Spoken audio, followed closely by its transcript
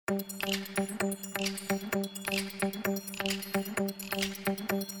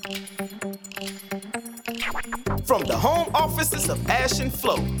From the home offices of Ash and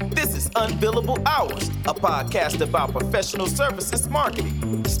Flo, this is Unbillable Hours, a podcast about professional services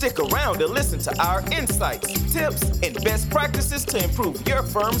marketing. Stick around to listen to our insights, tips, and best practices to improve your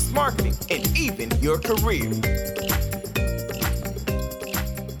firm's marketing and even your career.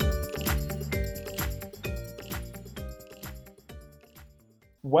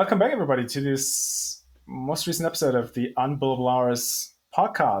 Welcome back, everybody, to this most recent episode of the Unbillable Hours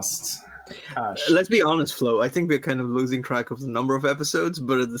podcast. Let's be honest, Flo. I think we're kind of losing track of the number of episodes,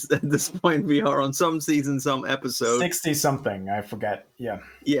 but at this point, we are on some season, some episode. 60-something, I forget. Yeah.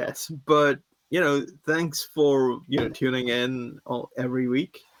 Yes, but, thanks for, tuning in every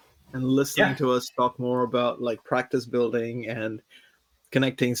week and listening to us talk more about, practice building and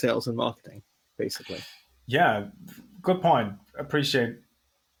connecting sales and marketing, basically. Yeah, good point. Appreciate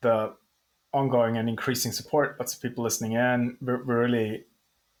the ongoing and increasing support. Lots of people listening in. We're really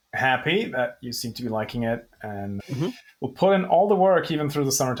happy that you seem to be liking it, and we'll put in all the work even through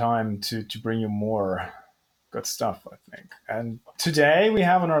the summertime to bring you more good stuff, I think. And today we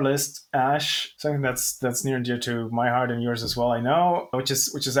have on our list, Ash, something that's near and dear to my heart and yours as well, I know, which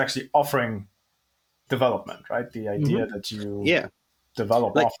is actually offering development, right? The idea that you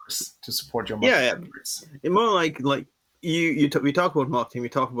develop offers to support your marketing efforts. More like we talk about marketing, we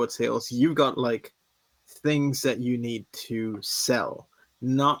talk about sales. You've got things that you need to sell,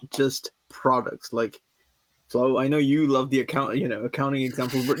 not just products. Flo, I know you love the accounting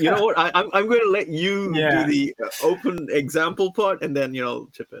example, but you know what? I'm going to let you do the open example part, and then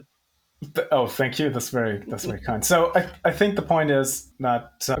chip in. Oh, thank you. That's very kind. So I think the point is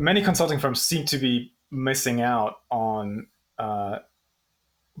that many consulting firms seem to be missing out on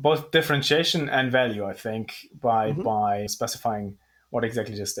both differentiation and value, I think, by specifying what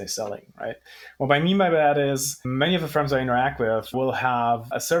exactly just they're selling, right? What I mean by that is many of the firms I interact with will have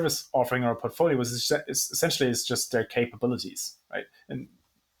a service offering or a portfolio, which is essentially just their capabilities, right? And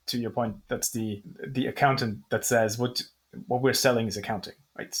to your point, that's the accountant that says what we're selling is accounting,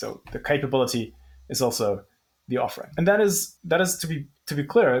 right? So the capability is also the offering. And that is to be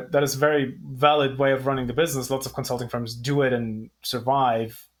clear, that is a very valid way of running the business. Lots of consulting firms do it and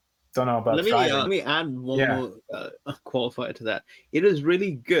survive. Don't know about let me add one more qualifier to that. It is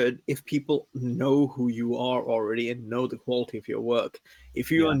really good if people know who you are already and know the quality of your work. If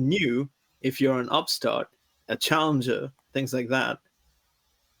you are new, if you're an upstart, a challenger, things like that,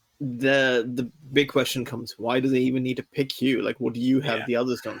 the big question comes: why do they even need to pick you? What do you have the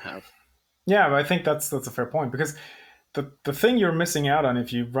others don't have? Yeah, but I think that's a fair point, because the thing you're missing out on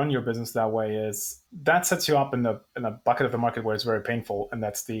if you run your business that way is that sets you up in a bucket of the market where it's very painful, and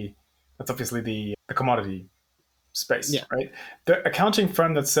that's obviously the commodity space, right? The accounting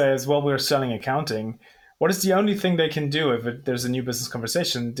firm that says, well, we're selling accounting, what is the only thing they can do if there's a new business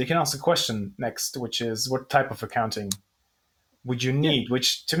conversation? They can ask a question next, which is, what type of accounting would you need?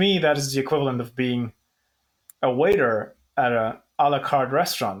 Which, to me, that is the equivalent of being a waiter at a la carte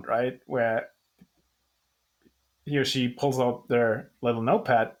restaurant, right? Where he or she pulls out their little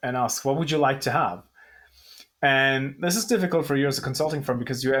notepad and asks, what would you like to have? And this is difficult for you as a consulting firm,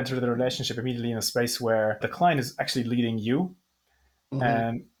 because you enter the relationship immediately in a space where the client is actually leading you.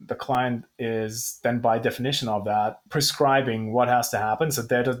 And the client is then, by definition of that, prescribing what has to happen. So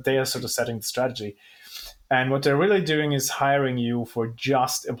they are sort of setting the strategy. And what they're really doing is hiring you for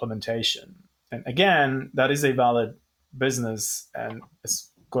just implementation. And again, that is a valid business and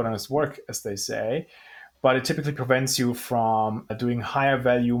it's good honest work, as they say. But it typically prevents you from doing higher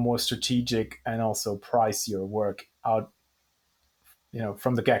value, more strategic, and also pricier work out,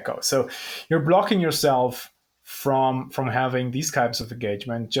 from the get-go. So you're blocking yourself from having these types of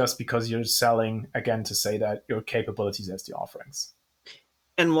engagement just because you're selling, again, to say that your capabilities as the offerings.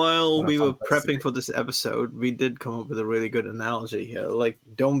 And while we were prepping for this episode, we did come up with a really good analogy here.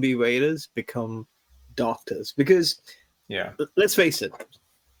 Don't be waiters, become doctors. Because, let's face it,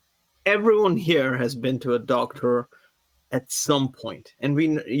 everyone here has been to a doctor at some point, and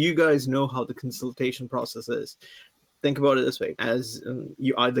you guys know how the consultation process is. Think about it this way: as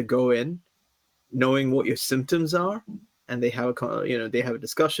you either go in knowing what your symptoms are, and they have a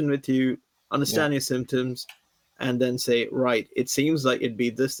discussion with you, understand your symptoms, and then say, right, it seems like it'd be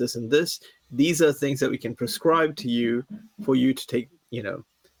this, this, and this. These are things that we can prescribe to you for you to take,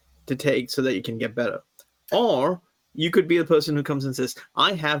 so that you can get better. Or you could be the person who comes and says,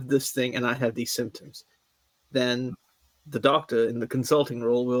 I have this thing and I have these symptoms. Then the doctor in the consulting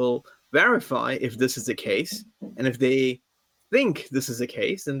role will verify if this is the case. And if they think this is the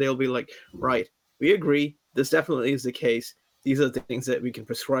case, then they'll be like, right, we agree. This definitely is the case. These are the things that we can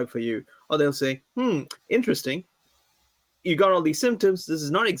prescribe for you. Or they'll say, interesting. you got all these symptoms. This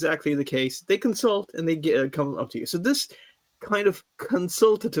is not exactly the case. They consult and they come up to you. So this kind of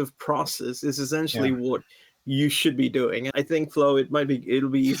consultative process is essentially what you should be doing. I think, Flo, it'll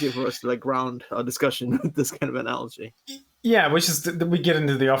be easier for us to ground our discussion with this kind of analogy. Yeah, which is we get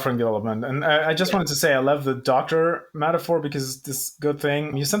into the offering development. And I just wanted to say I love the doctor metaphor because it's this good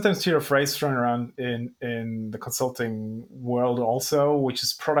thing. You sometimes hear a phrase thrown around in the consulting world also, which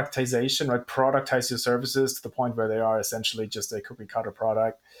is productization, right? Productize your services to the point where they are essentially just a cookie cutter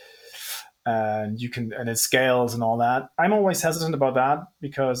product. And it scales and all that. I'm always hesitant about that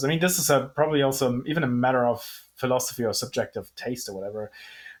because, this is probably also even a matter of philosophy or subjective taste or whatever.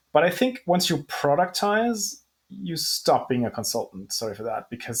 But I think once you productize, you stop being a consultant. Sorry for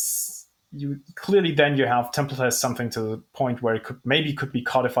that, because you clearly then you have templatized something to the point where it could be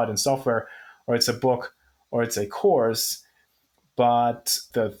codified in software, or it's a book, or it's a course. But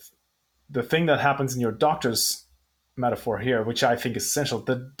the thing that happens in your doctor's metaphor here, which I think is essential,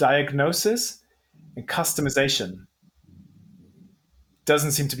 the diagnosis and customization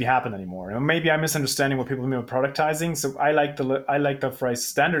doesn't seem to be happening anymore. Maybe I'm misunderstanding what people mean by productizing. So I like the phrase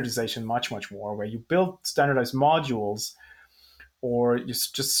standardization much more, where you build standardized modules, or you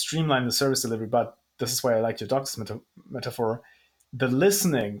just streamline the service delivery. But this is why I like your doctor's metaphor: the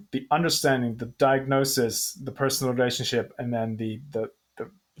listening, the understanding, the diagnosis, the personal relationship, and then the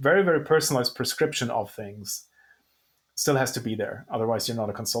very, very personalized prescription of things still has to be there. Otherwise, you're not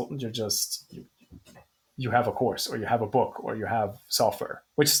a consultant. You're just you have a course, or you have a book, or you have software.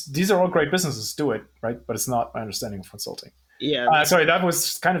 Which these are all great businesses do it, right? But it's not my understanding of consulting. Yeah. Sorry, that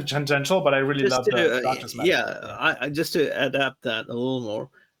was kind of tangential, but I really love the doctor's method. I just to adapt that a little more.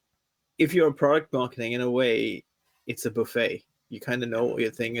 If you're product marketing, in a way, it's a buffet. You kind of know what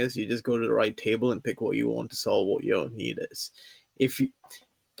your thing is. You just go to the right table and pick what you want to solve, what your need is.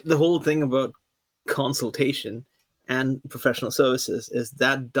 The whole thing about consultation and professional services is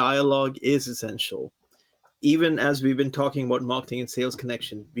that dialogue is essential. Even as we've been talking about marketing and sales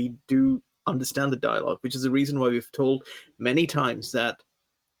connection, we do understand the dialogue, which is the reason why we've told many times that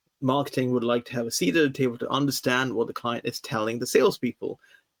marketing would like to have a seat at the table to understand what the client is telling the salespeople.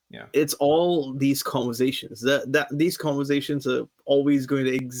 Yeah. It's all these conversations. That these conversations are always going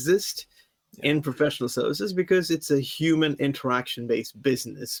to exist in professional services because it's a human interaction-based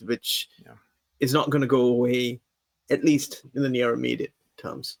business, which is not going to go away, at least in the near immediate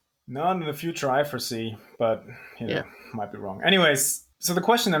terms. Not in the future I foresee, but might be wrong. Anyways, so the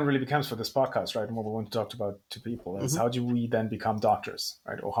question then really becomes for this podcast, right? And what we want to talk about to people is how do we then become doctors,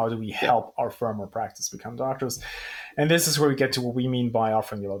 right? Or how do we help our firm or practice become doctors? And this is where we get to what we mean by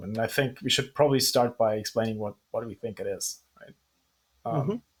offering development. And I think we should probably start by explaining what do we think it is,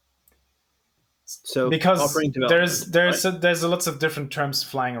 right? So because there's lots of different terms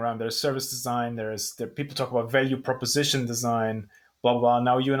flying around. There's service design. People talk about value proposition design, blah, blah, blah.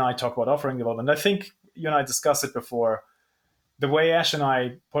 Now you and I talk about offering development. I think you and I discussed it before. The way Ash and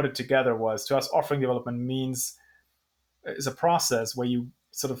I put it together was, to us, offering development is a process where you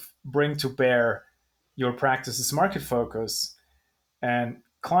sort of bring to bear your practice's market focus and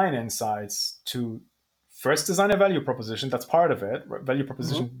client insights to first design a value proposition. That's part of it. Value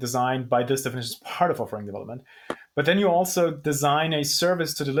proposition design, by this definition, is part of offering development. But then you also design a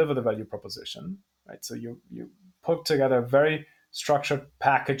service to deliver the value proposition, right? So you put together a very structured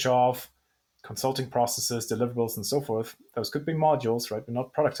package of consulting processes, deliverables, and so forth. Those could be modules, right? We're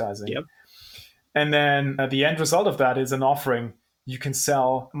not productizing. Yep. And then the end result of that is an offering you can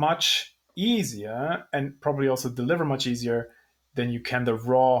sell much easier and probably also deliver much easier than you can the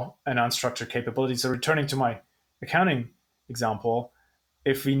raw and unstructured capabilities. So returning to my accounting example,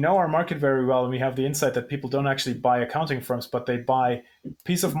 if we know our market very well and we have the insight that people don't actually buy accounting firms, but they buy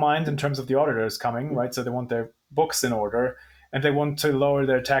peace of mind in terms of the auditors coming, right? So they want their books in order and they want to lower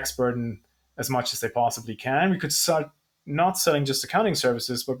their tax burden as much as they possibly can. We could start not selling just accounting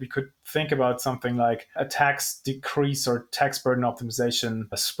services, but we could think about something like a tax decrease or tax burden optimization,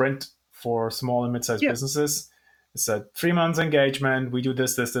 a sprint for small and mid-sized businesses. It's a 3 months engagement. We do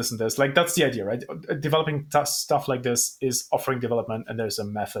this, and this. Like, that's the idea, right? Developing stuff like this is offering development, and there's a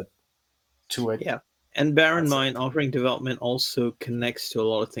method to it. Yeah. And bear in mind, offering development also connects to a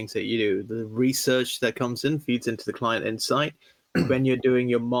lot of things that you do. The research that comes in feeds into the client insight. When you're doing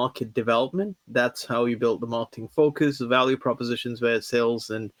your market development, that's how you build the marketing focus, the value propositions where sales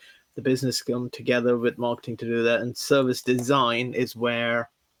and the business come together with marketing to do that. And service design is where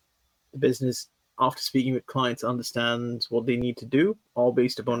the business, after speaking with clients, understands what they need to do, all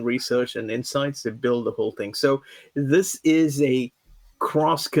based upon research and insights to build the whole thing. So this is a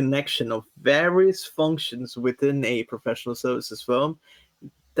cross connection of various functions within a professional services firm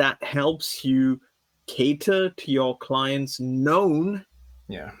that helps you cater to your clients' known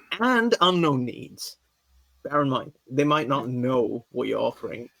and unknown needs. Bear in mind, they might not know what you're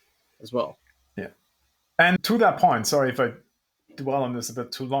offering as well. Yeah. And to that point, sorry if I dwell on this a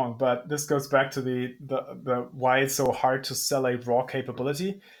bit too long, but this goes back to the why it's so hard to sell a raw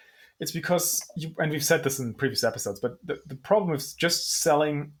capability. It's because and we've said this in previous episodes, but the problem with just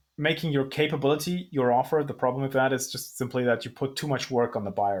making your capability your offer, the problem with that is just simply that you put too much work on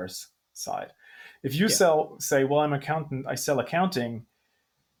the buyer's side. If you say, well, I'm an accountant, I sell accounting,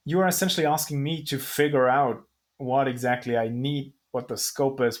 you are essentially asking me to figure out what exactly I need, what the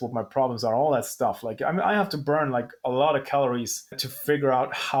scope is, what my problems are, all that stuff. Like, I mean, I have to burn like a lot of calories to figure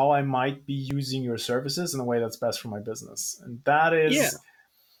out how I might be using your services in a way that's best for my business. And that is,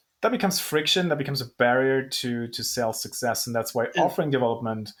 that becomes friction, that becomes a barrier to sales success. And that's why offering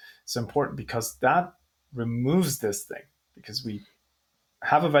development is important, because that removes this thing, because we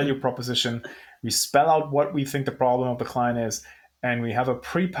have a value proposition, we spell out what we think the problem of the client is, and we have a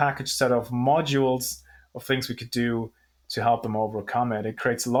prepackaged set of modules of things we could do to help them overcome it. It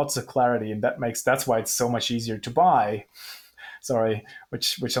creates lots of clarity, and that's why it's so much easier to buy. Sorry,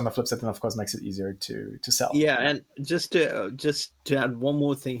 which on the flip side then of course makes it easier to sell. Yeah, and just to add one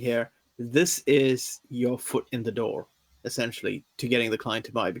more thing here, this is your foot in the door, essentially, to getting the client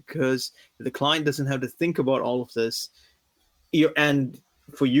to buy, because the client doesn't have to think about all of this. And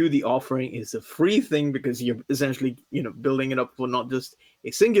for you, the offering is a free thing, because you're essentially, building it up for not just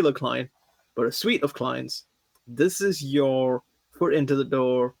a singular client, but a suite of clients. This is your foot into the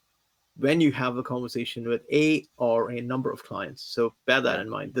door when you have a conversation with a or a number of clients. So bear that in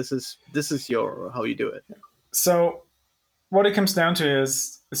mind. This is how you do it. So what it comes down to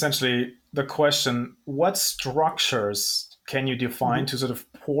is essentially the question: what structures can you define to sort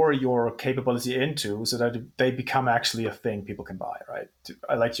of pour your capability into so that they become actually a thing people can buy, right?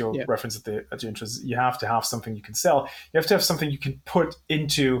 I like your reference at your interest. You have to have something you can sell. You have to have something you can put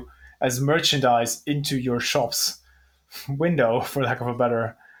into as merchandise into your shop's window, for lack of a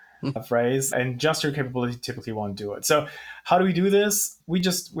better phrase, and just your capability typically won't do it. So how do we do this? We'll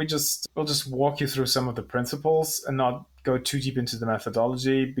just walk you through some of the principles and not go too deep into the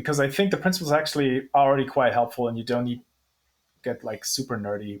methodology, because I think the principles actually are already quite helpful, and you don't need get like super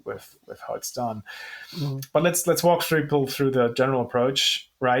nerdy with how it's done. But let's walk people through the general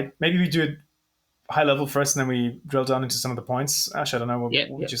approach, right? Maybe we do it high level first, and then we drill down into some of the points. Ash, I don't know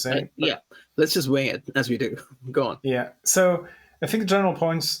what you say. Let's just wing it as we do. Go on. Yeah. So I think the general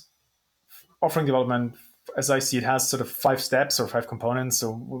points, offering development, as I see it, has sort of 5 steps or 5 components,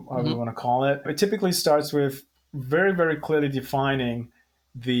 or however you want to call it. It typically starts with very, very clearly defining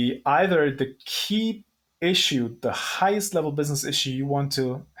either the key issue, the highest level business issue you want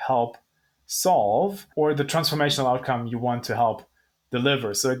to help solve, or the transformational outcome you want to help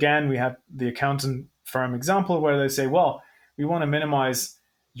deliver. So again, we have the accountant firm example where they say, well, we want to minimize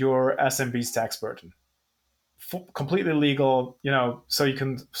your SMB's tax burden. Completely legal, so you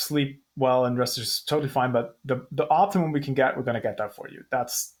can sleep well and rest is totally fine. But the optimum we can get, we're going to get that for you.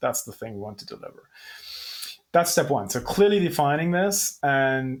 That's the thing we want to deliver. That's step 1. So clearly defining this,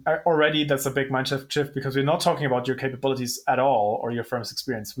 and already that's a big mindset shift, because we're not talking about your capabilities at all or your firm's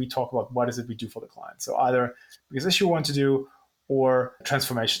experience. We talk about what is it we do for the client. So either because issue we want to do or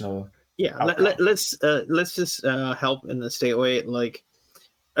transformational. Yeah, let's just help in the state way, like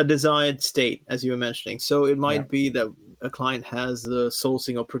a desired state, as you were mentioning. So it might be that a client has the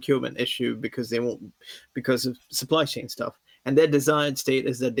sourcing or procurement issue because of supply chain stuff. And their desired state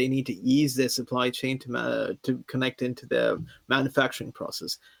is that they need to ease their supply chain to connect into their manufacturing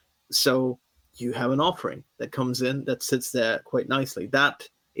process. So you have an offering that comes in that sits there quite nicely. That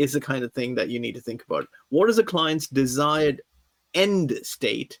is the kind of thing that you need to think about. What is a client's desired end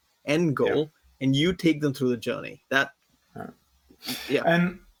state, end goal, and you take them through the journey.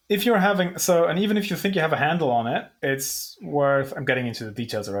 And if you're and even if you think you have a handle on it, it's worth, I'm getting into the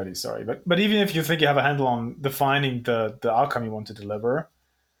details already, sorry, but even if you think you have a handle on defining the outcome you want to deliver,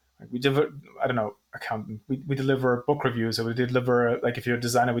 we deliver, I don't know, accountant, we deliver book reviews, or we deliver, like if you're a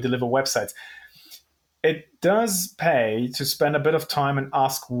designer, we deliver websites. It does pay to spend a bit of time and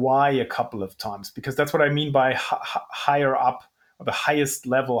ask why a couple of times, because that's what I mean by higher up, or the highest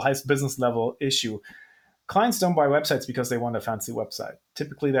business level issue. Clients don't buy websites because they want a fancy website.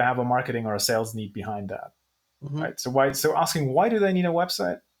 Typically, they have a marketing or a sales need behind that, right? So asking, why do they need a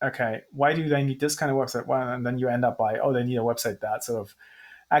website? Okay, why do they need this kind of website? Well, and then you end up by, they need a website that sort of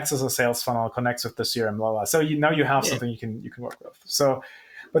acts as a sales funnel, connects with the CRM, blah blah. So now you have something you can work with. So,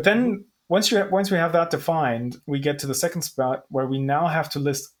 but then once we have that defined, we get to the second spot where we now have to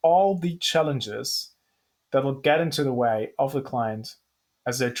list all the challenges that will get into the way of the client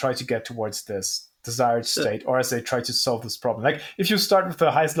as they try to get towards this desired state, or as they try to solve this problem. Like if you start with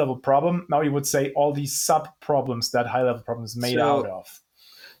the highest level problem, now you would say all these sub problems that high level problem is made out of.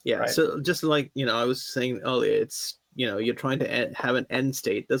 Yeah. Right? So just like, I was saying earlier, it's, you're trying to have an end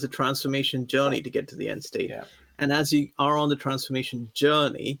state. There's a transformation journey to get to the end state. Yeah. And as you are on the transformation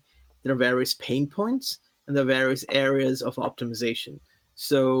journey, there are various pain points and there are various areas of optimization.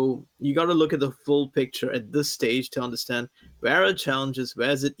 So you got to look at the full picture at this stage to understand where are challenges,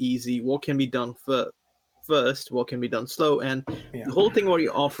 where is it easy, what can be done first, what can be done slow. And the whole thing what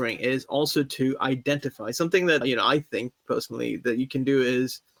you're offering is also to identify something that, I think personally that you can do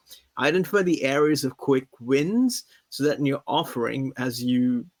is identify the areas of quick wins, so that in your offering, as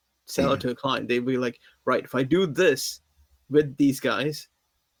you sell it to a client, they'll be like, right, if I do this with these guys,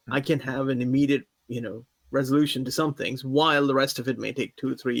 I can have an immediate, resolution to some things, while the rest of it may take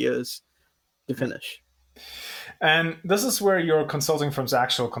 2 or 3 years to finish. And this is where your consulting firm's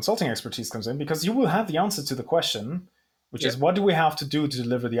actual consulting expertise comes in, because you will have the answer to the question, which is, what do we have to do to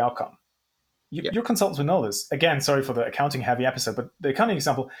deliver the outcome? Your consultants will know this. Again, sorry for the accounting heavy episode, but the accounting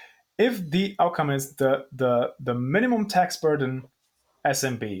example, if the outcome is the minimum tax burden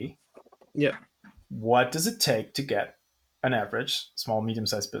SMB, what does it take to get an average small,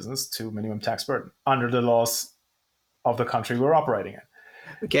 medium-sized business to minimum tax burden under the laws of the country we're operating in?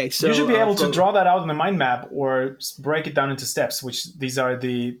 Okay, so you should be able to draw that out in a mind map, or break it down into steps, which these are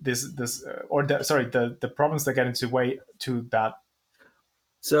the problems that get into way to that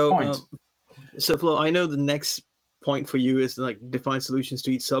point. So Flo, I know the next point for you is like define solutions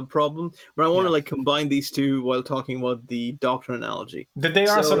to each sub problem, but I want to combine these two while talking about the doctor analogy. They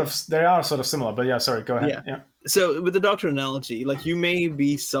are sort of similar, but sorry, go ahead. Yeah. So with the doctor analogy, like you may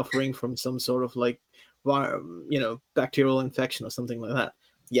be suffering from some sort of like, bacterial infection or something like that.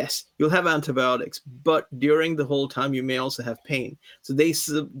 Yes, you'll have antibiotics, but during the whole time you may also have pain. So they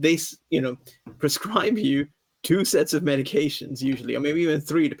prescribe you 2 sets of medications usually, or maybe even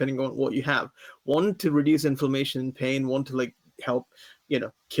 3, depending on what you have. One to reduce inflammation and pain, one to like help,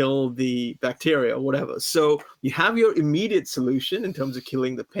 kill the bacteria or whatever. So you have your immediate solution in terms of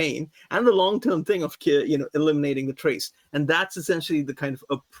killing the pain, and the long-term thing of, eliminating the trace. And that's essentially the kind of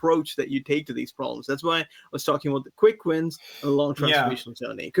approach that you take to these problems. That's why I was talking about the quick wins and the long transformational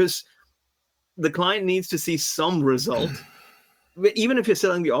journey, because the client needs to see some result. Even if you're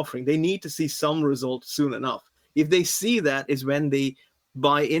selling the offering, they need to see some result soon enough. If they see that, is when they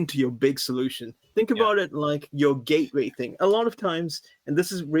buy into your big solution. Think about it like your gateway thing. A lot of times, and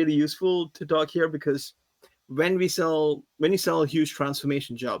this is really useful to talk here, because when you sell a huge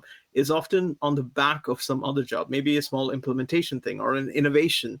transformation job, it's often on the back of some other job, maybe a small implementation thing or an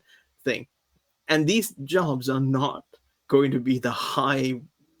innovation thing. And these jobs are not going to be the high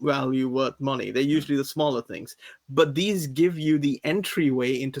value worth money. They're usually the smaller things, but these give you the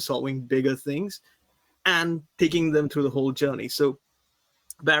entryway into solving bigger things and taking them through the whole journey. So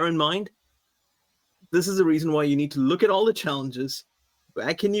bear in mind, this is the reason why you need to look at all the challenges.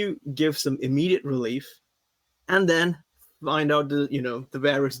 Where can you give some immediate relief, and then find out the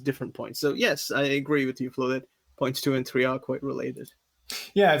various different points. So yes, I agree with you, Flo, that points 2 and 3 are quite related.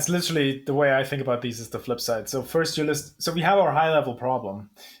 Yeah, it's literally the way I think about these is the flip side. So first so we have our high level problem,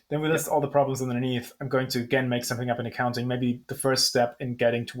 then we list all the problems underneath. I'm going to again make something up in accounting. Maybe the first step in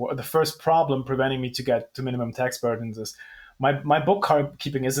getting to the first problem preventing me to get to minimum tax burdens is my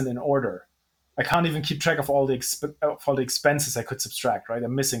bookkeeping isn't in order. I can't even keep track of all the expenses I could subtract, right?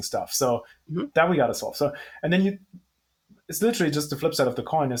 I'm missing stuff. So that we got to solve. So, and then it's literally just the flip side of the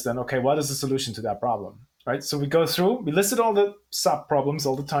coin is then, okay, what is the solution to that problem, right? So we go through, we listed all the sub problems,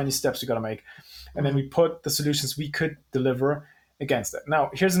 all the tiny steps we got to make, and then we put the solutions we could deliver against it. Now,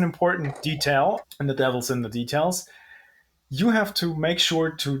 here's an important detail, and the devil's in the details. You have to make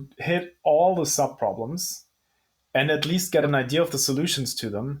sure to hit all the sub problems and at least get an idea of the solutions to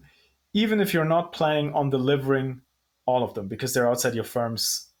them, even if you're not planning on delivering all of them because they're outside your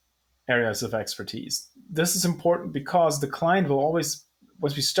firm's areas of expertise. This is important because the client will always,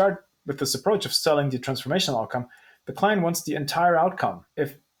 once we start with this approach of selling the transformational outcome, the client wants the entire outcome.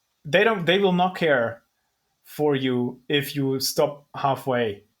 If they will not care for you if you stop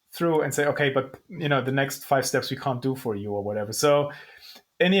halfway through and say, okay, but the next 5 steps we can't do for you or whatever. So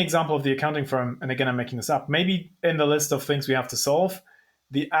any example of the accounting firm, and again, I'm making this up, maybe in the list of things we have to solve,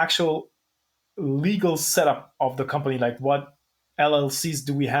 the actual legal setup of the company, like what LLCs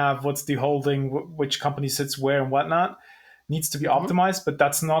do we have, what's the holding, which company sits where and whatnot, needs to be optimized, but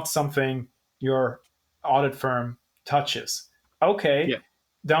that's not something your audit firm touches. Okay,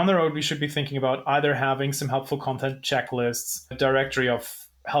 down the road, we should be thinking about either having some helpful content checklists, a directory of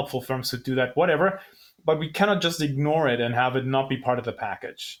helpful firms who do that, whatever. but we cannot just ignore it and have it not be part of the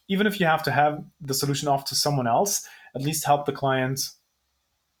package. Even if you have to have the solution off to someone else, at least help the client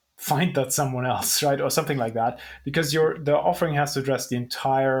find that someone else, right? Or something like that, because the offering has to address the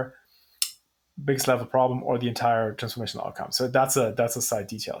entire biggest level problem or the entire transformational outcome. So that's a side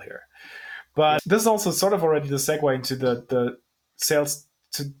detail here. But this is also sort of already the segue into the sales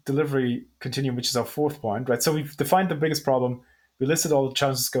to delivery continuum, which is our fourth point, right? So we've defined the biggest problem. We listed all the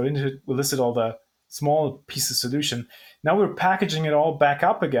challenges go into it. We listed all the small piece of solution. Now we're packaging it all back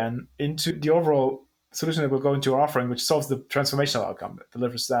up again into the overall solution that will go into our offering, which solves the transformational outcome, that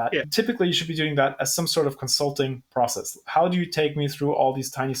delivers that. Yeah. Typically, you should be doing that as some sort of consulting process. How do you take me through all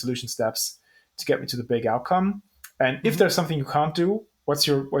these tiny solution steps to get me to the big outcome? And if there's something you can't do, what's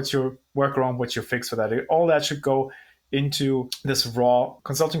your workaround? What's your fix for that? All that should go into this raw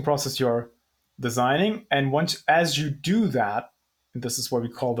consulting process you're designing. And as you do that, and this is what we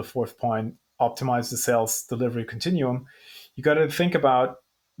call the fourth point, optimize the sales delivery continuum, you got to think about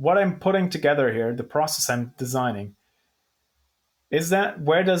what I'm putting together here, the process I'm designing.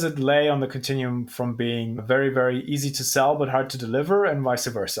 Where does it lay on the continuum from being very, very easy to sell but hard to deliver, and vice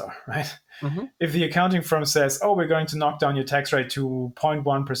versa, right? Mm-hmm. If the accounting firm says, oh, we're going to knock down your tax rate to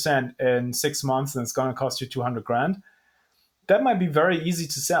 0.1% in 6 months and it's going to cost you 200 grand, that might be very easy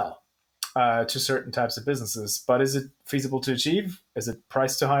to sell to certain types of businesses. But is it feasible to achieve? Is it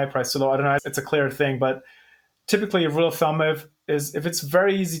priced too high, priced too low? I don't know. It's a clear thing. But typically, a rule of thumb is if it's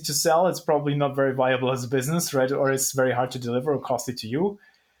very easy to sell, it's probably not very viable as a business, right? Or it's very hard to deliver or costly to you.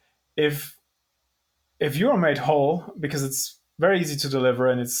 If you're made whole because it's very easy to deliver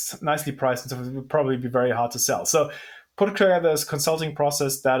and it's nicely priced, and stuff, it would probably be very hard to sell. So put together this consulting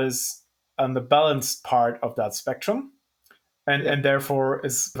process that is on the balanced part of that spectrum. And therefore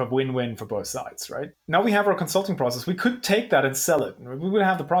is a win-win for both sides, right? Now we have our consulting process. We could take that and sell it. We would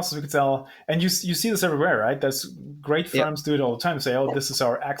have the process we could sell. And you see this everywhere, right? There's great firms do it all the time. Say, oh, this is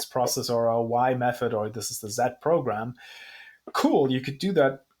our X process or our Y method, or this is the Z program. Cool, you could do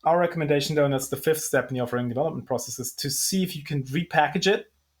that. Our recommendation, though, and that's the fifth step in the offering development process, is to see if you can repackage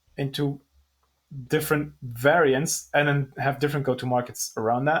it into different variants and then have different go-to-markets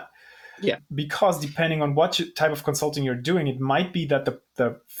around that. Yeah, because depending on what type of consulting you're doing, it might be that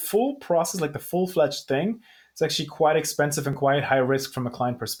the full process, like the full-fledged thing, is actually quite expensive and quite high risk from a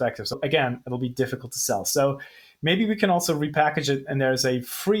client perspective. So again, it'll be difficult to sell. So maybe we can also repackage it, and there's a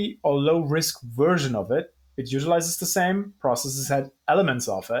free or low-risk version of it. It utilizes the same processes, had elements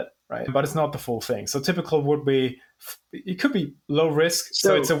of it, right? But it's not the full thing. So typical would be, it could be low risk.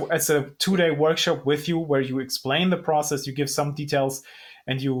 So it's a 2-day workshop with you where you explain the process, you give some details,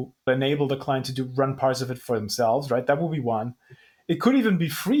 and you enable the client to run parts of it for themselves, right? That will be one. It could even be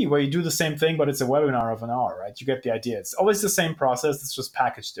free, where you do the same thing, but it's a webinar of an hour, right? You get the idea. It's always the same process. It's just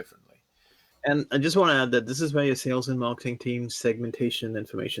packaged differently. And I just want to add that this is where your sales and marketing team's segmentation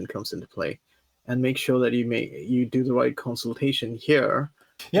information comes into play, and make sure that you do the right consultation here.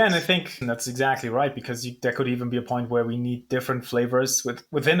 Yeah, and I think that's exactly right, because there could even be a point where we need different flavors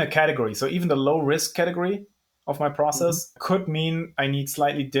within a category. So even the low risk category of my process could mean I need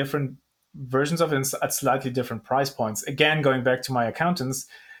slightly different versions of it at slightly different price points. Again, going back to my accountants,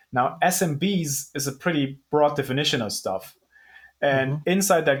 now SMBs is a pretty broad definition of stuff. And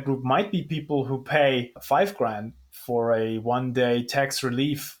inside that group might be people who pay $5,000 for a 1-day tax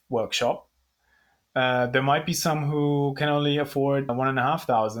relief workshop. There might be some who can only afford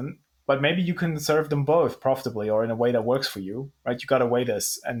 $1,500, but maybe you can serve them both profitably or in a way that works for you, right? You got to weigh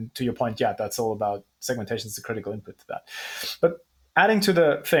this. And to your point, yeah, that's all about segmentation is the critical input to that. But adding to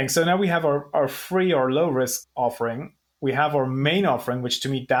the thing, so now we have our free or low risk offering. We have our main offering, which to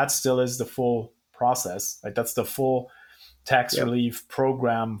me, that still is the full process, right? That's the full tax relief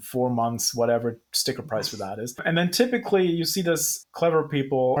program, 4 months, whatever sticker price for that is. And then typically you see this clever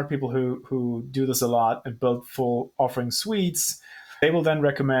people, smart people who do this a lot and build full offering suites. They will then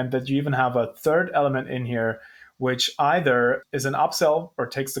recommend that you even have a third element in here, which either is an upsell or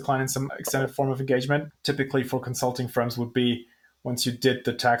takes the client in some extended form of engagement. Typically for consulting firms would be, once you did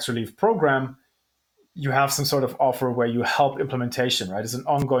the tax relief program, you have some sort of offer where you help implementation, right? It's an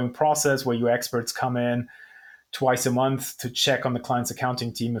ongoing process where your experts come in twice a month to check on the client's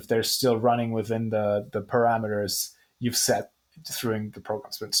accounting team if they're still running within the parameters you've set through the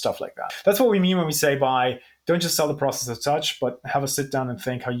programs and stuff like that. That's what we mean when we say don't just sell the process as such, but have a sit down and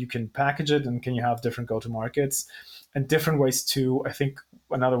think how you can package it, and can you have different go-to-markets and different ways to, I think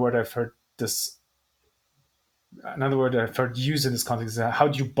another word I've heard used in this context is how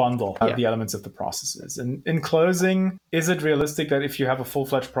do you bundle the elements of the processes. And in closing, is it realistic that if you have a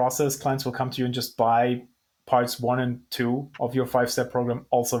full-fledged process, clients will come to you and just buy parts 1 and 2 of your 5-step program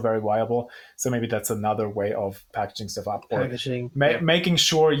also very viable. So maybe that's another way of packaging stuff up, or making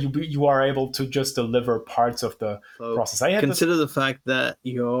sure you are able to just deliver parts of the process. Consider the fact that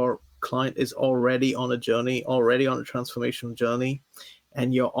your client is already on a journey, already on a transformational journey,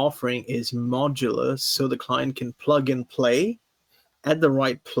 and your offering is modular, so the client can plug and play at the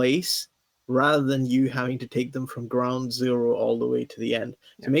right place, rather than you having to take them from ground zero all the way to the end.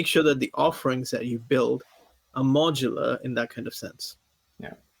 To make sure that the offerings that you build are modular in that kind of sense.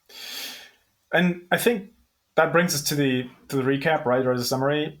 Yeah. And I think that brings us to the recap, right, or the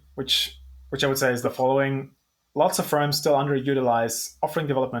summary, which I would say is the following. Lots of firms still underutilize offering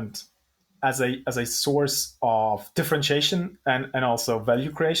development as a source of differentiation and also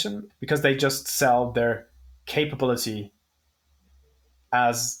value creation, because they just sell their capability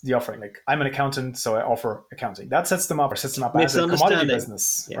as the offering. Like, I'm an accountant, so I offer accounting. That sets them up as a commodity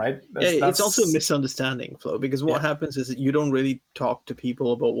business, right? It's also a misunderstanding, Flo, because what happens is that you don't really talk to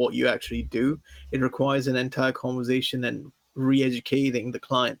people about what you actually do. It requires an entire conversation and re-educating the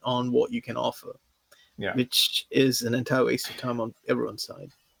client on what you can offer, which is an entire waste of time on everyone's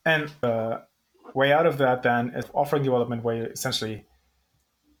side. And the way out of that then is offering development, where you essentially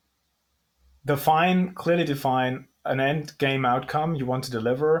clearly define an end game outcome you want to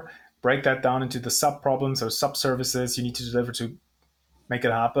deliver, break that down into the sub problems or sub services you need to deliver to make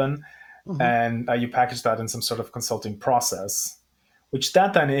it happen, and you package that in some sort of consulting process, which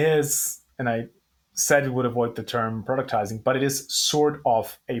that then is, and I said we would avoid the term productizing, but it is sort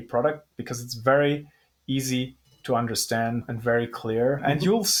of a product, because it's very easy to understand and very clear. And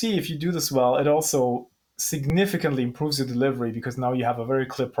you'll see, if you do this well, it also significantly improves your delivery, because now you have a very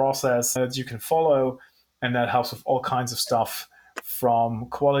clear process that you can follow, and that helps with all kinds of stuff, from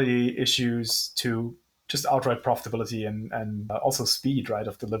quality issues to just outright profitability and also speed, right,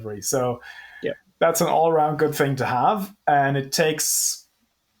 of delivery. So that's an all-around good thing to have, and it takes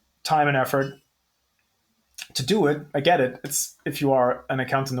time and effort to do it. I get it. It's, if you are an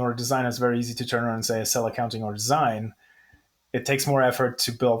accountant or a designer, it's very easy to turn around and say, sell accounting or design. It takes more effort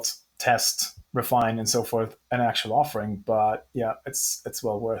to build, test, refine, and so forth, an actual offering. But it's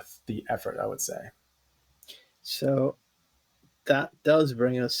well worth the effort, I would say. So that does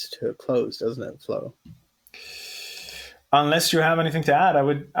bring us to a close, doesn't it, Flo? Unless you have anything to add, I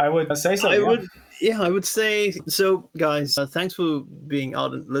would say so. I would say so, guys. Thanks for being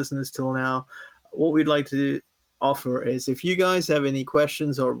ardent listeners till now. What we'd like to offer is, if you guys have any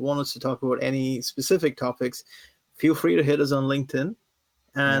questions or want us to talk about any specific topics, feel free to hit us on LinkedIn,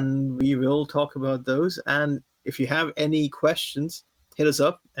 and we will talk about those. And if you have any questions, hit us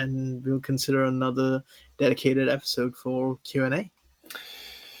up, and we'll consider another dedicated episode for Q&A.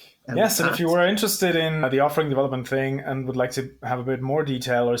 And if you were interested in the offering development thing and would like to have a bit more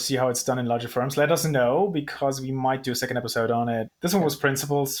detail or see how it's done in larger firms, let us know, because we might do a second episode on it. This one was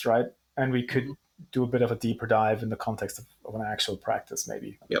principles, right? And we could do a bit of a deeper dive in the context of an actual practice,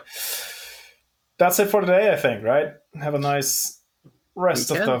 maybe. Yep. That's it for today, I think, right? Have a nice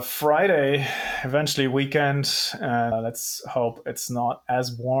rest of the Friday, eventually weekend. Let's hope it's not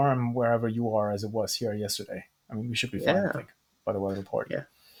as warm wherever you are as it was here yesterday. I mean, we should be fine, I think, by the weather report. Yeah.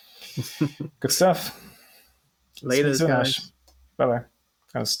 Good stuff. Later, guys. Bye-bye.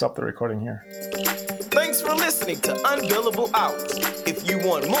 I'm going to stop the recording here. Thanks for listening to Unbillable Hours. If you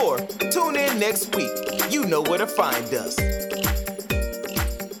want more, tune in next week. You know where to find us.